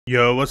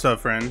Yo, what's up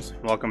friends?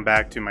 Welcome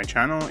back to my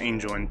channel,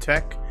 Angel in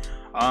Tech.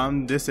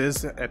 This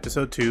is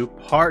episode 2,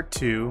 part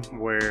 2,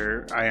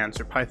 where I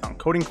answer Python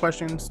coding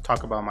questions,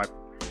 talk about my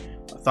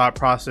thought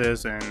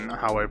process and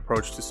how I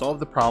approach to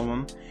solve the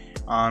problem.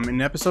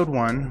 In episode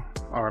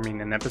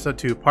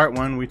 2, part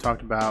 1, we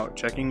talked about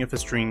checking if a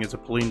string is a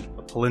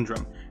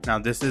palindrome. Now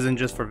this isn't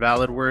just for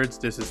valid words,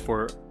 this is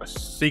for a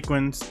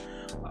sequence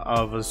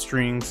of a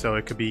string, so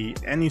it could be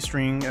any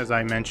string, as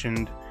I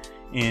mentioned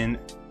in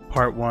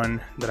part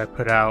 1 that I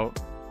put out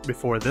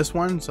before this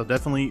one. So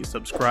definitely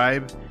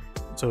subscribe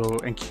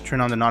and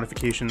turn on the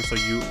notifications so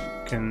you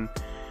can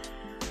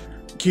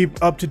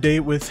keep up to date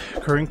with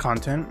current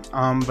content.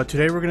 But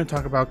today we're going to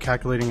talk about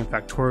calculating a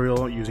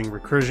factorial using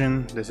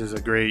recursion. This is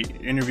a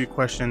great interview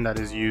question that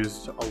is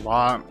used a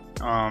lot.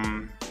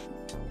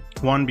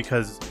 One,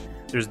 because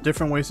there's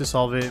different ways to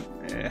solve it.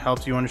 It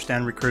helps you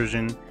understand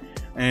recursion,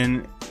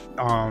 and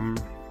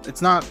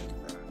it's not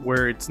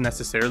where it's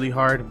necessarily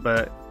hard,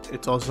 but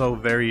it's also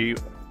very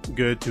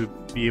good to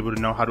be able to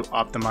know how to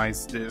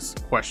optimize this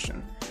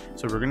question.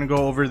 So we're going to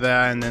go over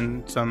that and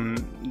then some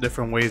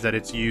different ways that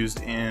it's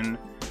used in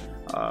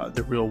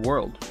the real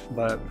world.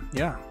 But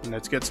yeah,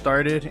 let's get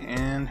started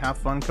and have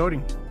fun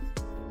coding.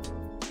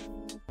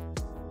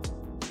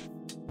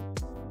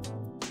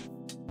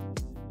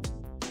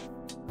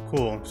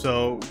 Cool.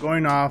 So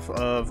going off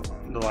of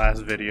the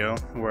last video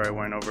where I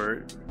went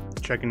over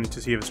checking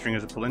to see if a string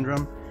is a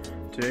palindrome,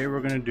 today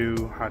we're going to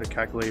do how to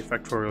calculate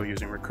factorial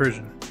using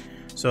recursion.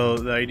 So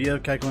the idea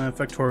of calculating a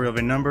factorial of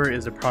a number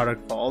is the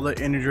product of all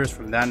the integers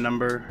from that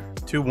number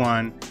to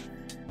 1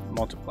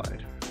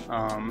 multiplied.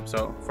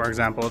 So for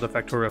example, the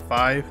factorial of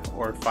 5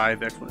 or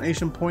 5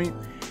 exclamation point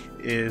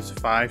is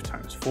 5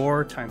 times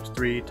 4 times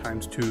 3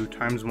 times 2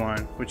 times 1,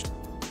 which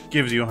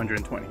gives you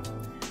 120.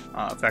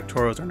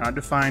 Factorials are not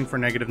defined for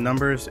negative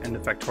numbers, and the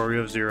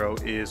factorial of 0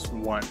 is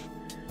 1.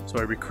 So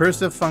a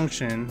recursive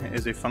function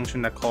is a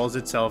function that calls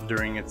itself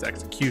during its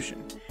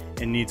execution.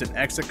 It needs an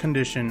exit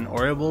condition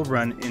or it will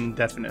run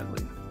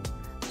indefinitely.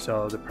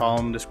 So the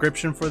problem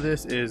description for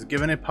this is: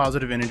 given a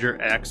positive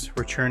integer x,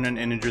 return an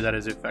integer that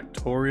is a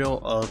factorial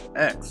of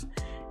x.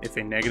 If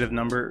a negative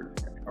number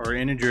or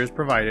integer is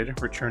provided,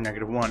 return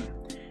 -1.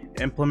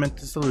 Implement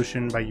the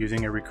solution by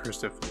using a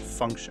recursive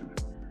function.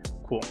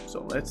 Cool,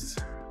 so let's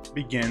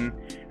begin.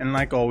 And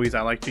like always,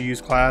 I like to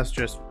use class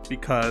just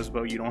because,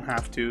 but you don't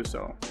have to.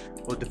 So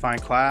we'll define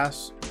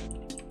class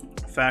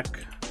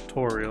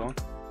factorial,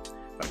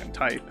 if I can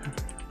type,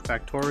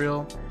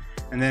 factorial,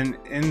 and then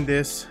in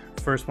this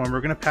first one we're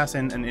going to pass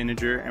in an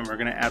integer and we're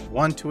going to add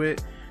 1 to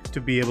it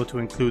to be able to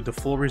include the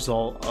full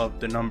result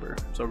of the number.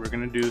 So we're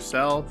going to do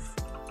self,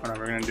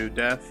 we're going to do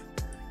def,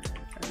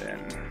 and then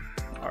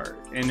our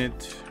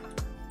init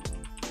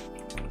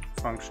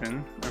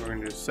function, and we're going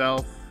to do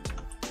self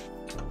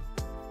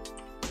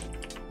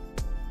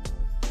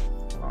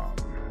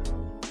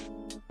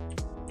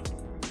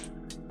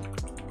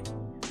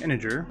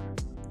integer,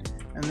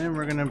 and then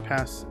we're going to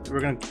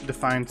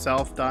define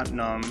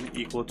self.num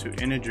equal to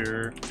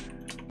integer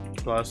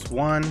plus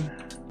 1,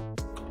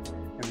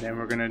 and then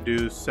we're going to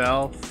do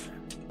self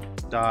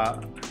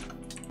dot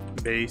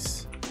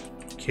base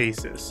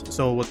cases.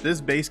 So what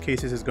this base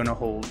cases is going to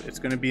hold, it's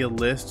going to be a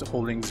list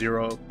holding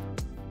 0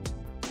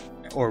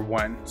 or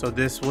 1. So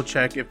this will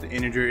check if the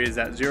integer is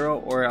at 0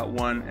 or at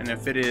 1, and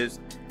if it is,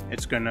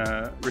 it's going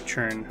to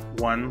return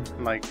 1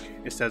 like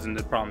it says in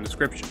the problem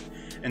description.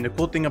 And the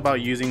cool thing about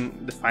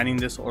defining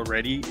this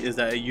already is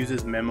that it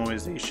uses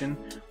memoization,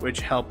 which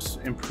helps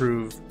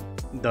improve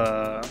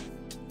the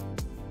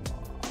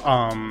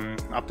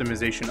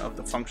optimization of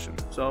the function.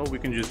 So we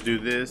can just do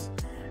this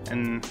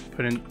and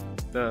put in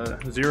the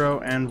 0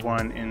 and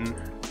 1 in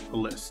the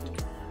list.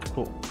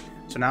 Cool.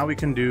 So now we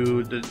can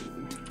do the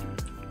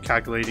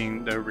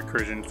calculating the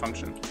recursion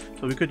function.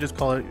 So we could just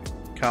call it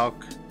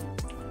calc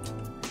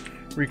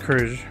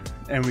recursion,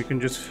 and we can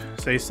just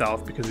say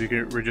self because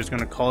we're just going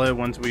to call it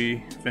once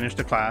we finish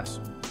the class.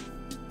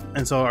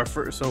 And so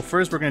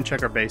first we're going to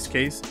check our base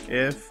case.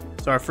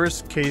 Our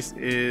first case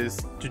is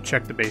to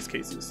check the base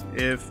cases.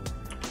 If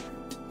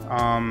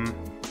a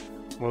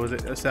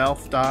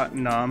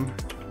self.num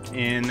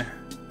in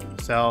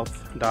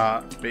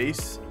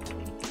self.base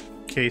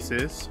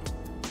cases,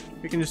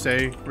 we can just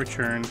say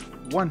return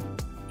 1.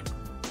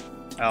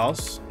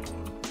 Else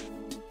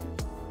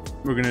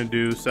we're going to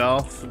do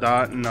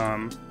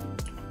self.num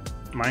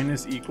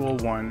minus equal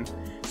 1.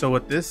 So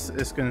what this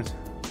is going to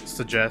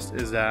suggest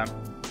is that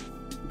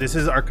this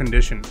is our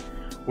condition,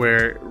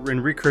 where in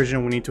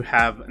recursion we need to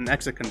have an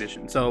exit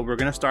condition. So we're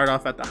going to start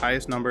off at the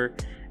highest number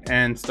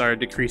and start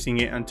decreasing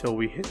it until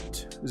we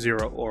hit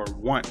 0 or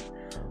 1.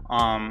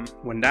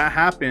 When that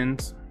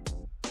happens,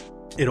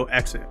 it'll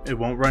exit, it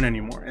won't run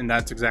anymore, and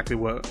that's exactly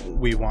what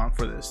we want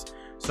for this.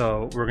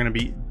 So we're going to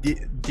be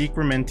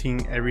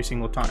decrementing every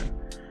single time.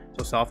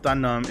 So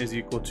self.num is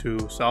equal to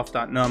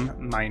self.num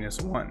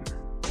minus 1.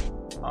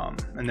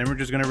 And then we're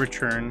just going to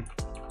return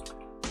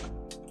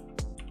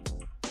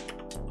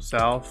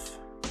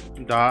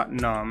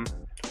self.num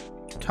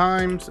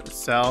times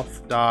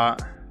self.calc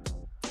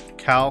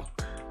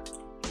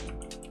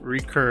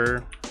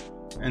recur,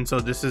 and so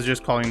this is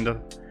just calling the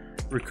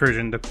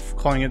recursion,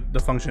 calling it the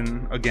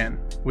function again,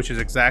 which is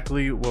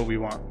exactly what we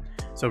want.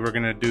 So we're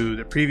going to do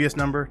the previous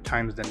number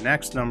times the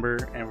next number,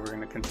 and we're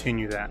going to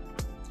continue that.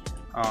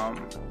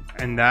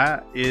 And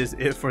that is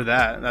it for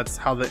that. That's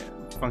how the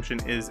function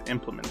is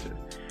implemented.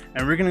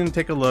 And we're going to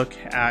take a look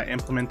at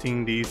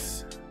implementing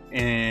these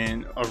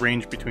in a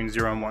range between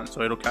 0 and 1.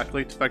 So it'll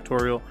calculate the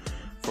factorial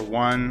for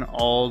 1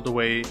 all the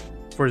way,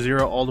 for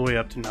 0 all the way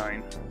up to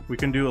 9. We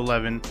can do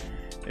 11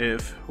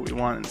 if we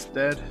want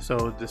instead.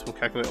 So this will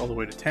calculate all the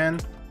way to 10.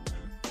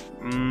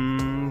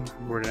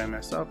 Where did I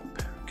mess up?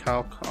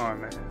 Calc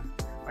on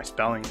my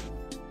spelling.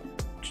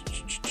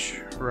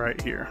 Right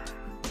here.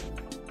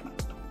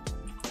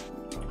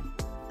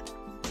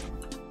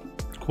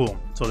 Cool.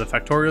 So the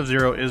factorial of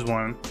 0 is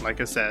 1,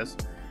 like it says.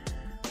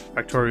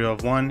 Factorial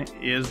of 1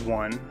 is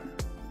 1.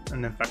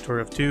 And then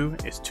factorial of 2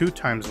 is 2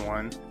 times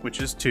 1,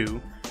 which is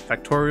 2.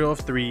 Factorial of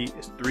 3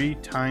 is 3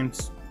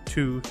 times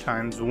 2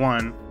 times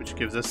 1, which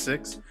gives us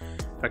 6.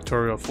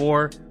 Factorial of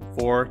 4,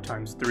 4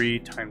 times 3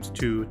 times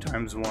 2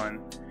 times 1,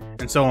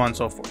 and so on and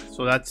so forth.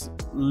 So that's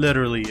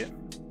literally it.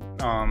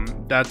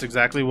 That's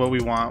exactly what we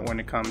want when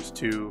it comes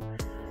to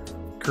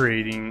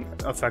creating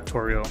a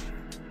factorial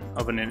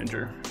of an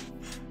integer.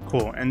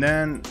 Cool. And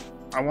then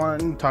I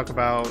want to talk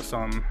about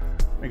some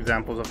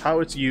examples of how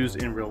it's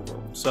used in real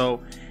world.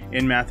 So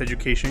in math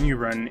education, you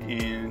run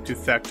into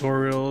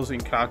factorials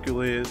in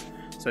calculus,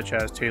 such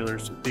as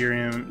Taylor's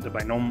theorem, the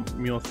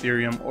binomial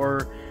theorem,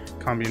 or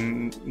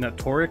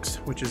combinatorics,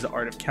 which is the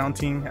art of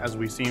counting. As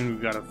we've seen,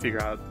 we've got to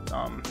figure out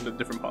the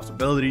different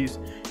possibilities.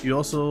 You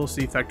also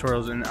see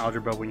factorials in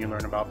algebra when you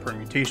learn about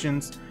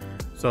permutations.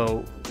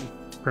 So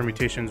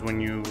permutations, when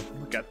you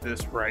look at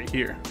this right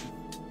here.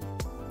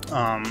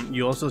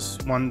 You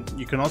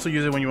can also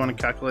use it when you want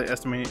to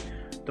estimate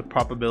the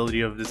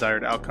probability of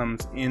desired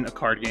outcomes in a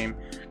card game.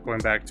 Going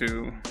back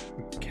to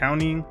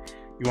counting,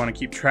 you want to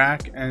keep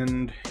track,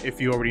 and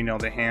if you already know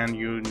the hand,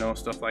 you know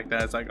stuff like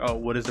that. It's like, oh,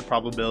 what is the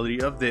probability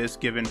of this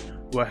given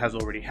what has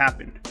already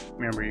happened?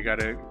 Remember, you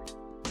gotta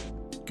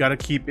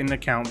keep in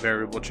account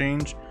variable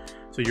change.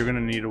 So you're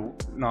gonna need a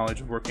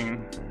knowledge of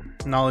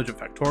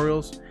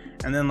factorials.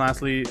 And then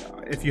lastly,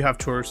 if you have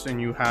choice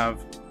and you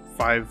have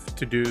 5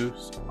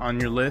 to-dos on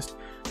your list,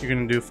 you're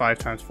going to do 5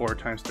 times 4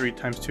 times 3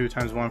 times 2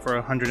 times 1 for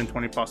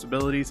 120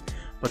 possibilities.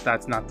 But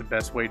that's not the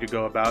best way to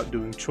go about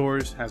doing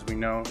chores. As we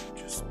know,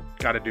 just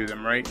got to do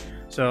them, right?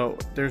 So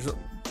there's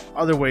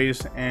other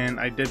ways, and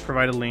I did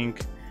provide a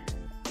link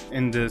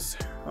in this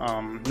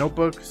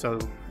notebook,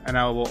 and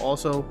I will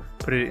also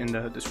put it in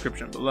the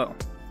description below.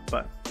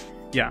 But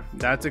yeah,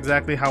 that's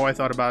exactly how I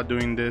thought about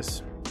doing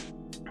this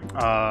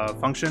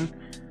function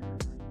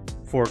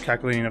for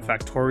calculating a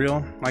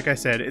factorial. Like I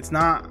said, it's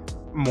not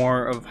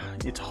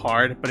it's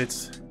hard, but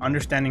it's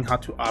understanding how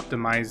to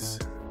optimize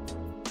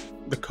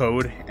the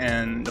code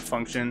and the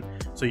function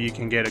so you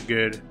can get a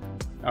good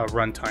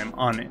runtime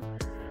on it.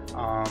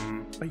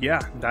 But yeah,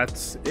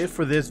 that's it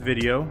for this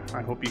video.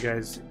 I hope you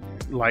guys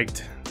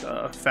liked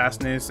the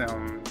fastness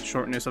and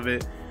shortness of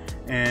it,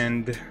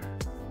 and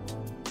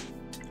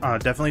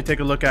definitely take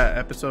a look at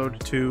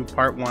episode 2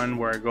 part 1,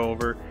 where I go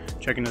over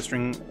checking the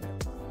string,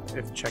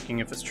 checking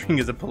if a string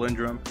is a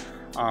palindrome.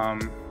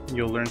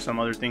 You'll learn some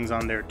other things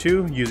on there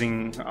too,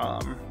 using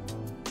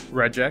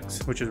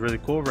regex, which is really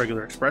cool,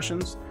 regular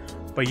expressions.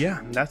 But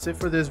yeah, that's it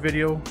for this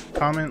video.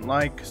 Comment,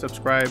 like,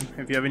 subscribe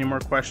if you have any more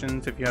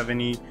questions. If you have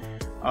any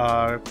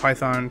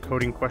Python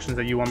coding questions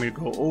that you want me to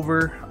go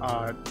over,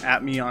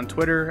 at me on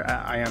Twitter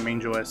at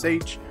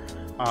IamAngelSH.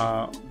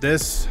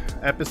 This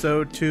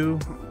episode 2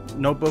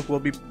 notebook will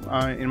be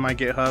in my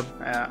GitHub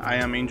at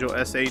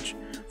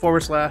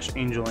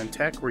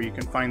IamAngelSH/AngelInTech, where you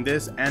can find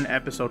this and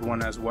episode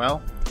 1 as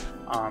well.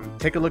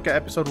 Take a look at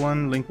episode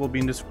 1, link will be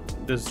in the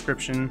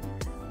description.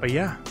 But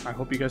yeah, I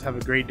hope you guys have a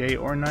great day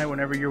or night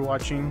whenever you're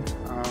watching.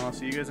 I'll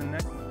see you guys in the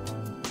next one.